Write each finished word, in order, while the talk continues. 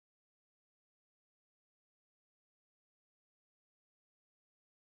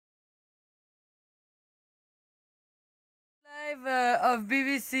Live of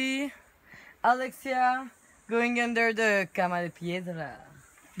BBC, Alexia going under the cama de piedra.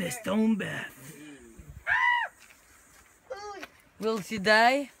 The stone bath. Will she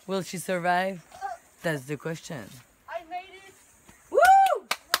die? Will she survive? That's the question. I made it! Woo!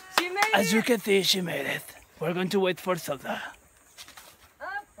 She made it! As you can see, she made it. We're going to wait for Zelda.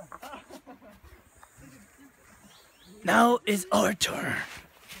 Now is our turn.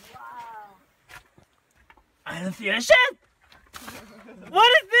 I don't see a shit!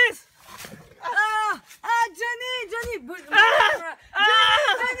 What is this? Johnny!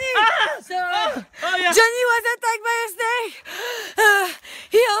 So, Oh, yeah. Johnny was attacked by a snake.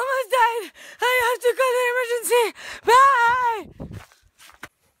 He almost died. I have to call the emergency. Bye!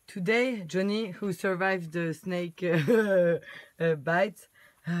 Today, Johnny, who survived the snake bite,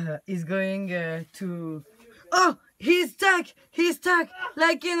 is going to... Oh! He's stuck! He's stuck!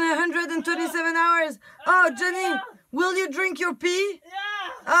 Like in 127 hours! Oh, Johnny! Will you drink your pee?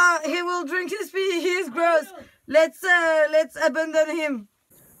 Yeah! He will drink his pee. He is gross. Let's abandon him.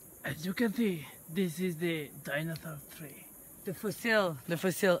 As you can see, this is the dinosaur tree. The fossil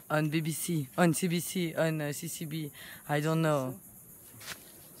on BBC, on CBC, on CCB. I don't know.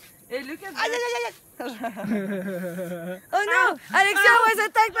 Hey, look at that. Oh no! Alexia was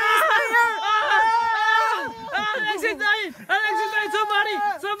attacked by a spider. Alex is dying! Alex is dying!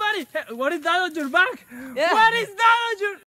 Somebody! What is that on your back? Yeah. What is that on your...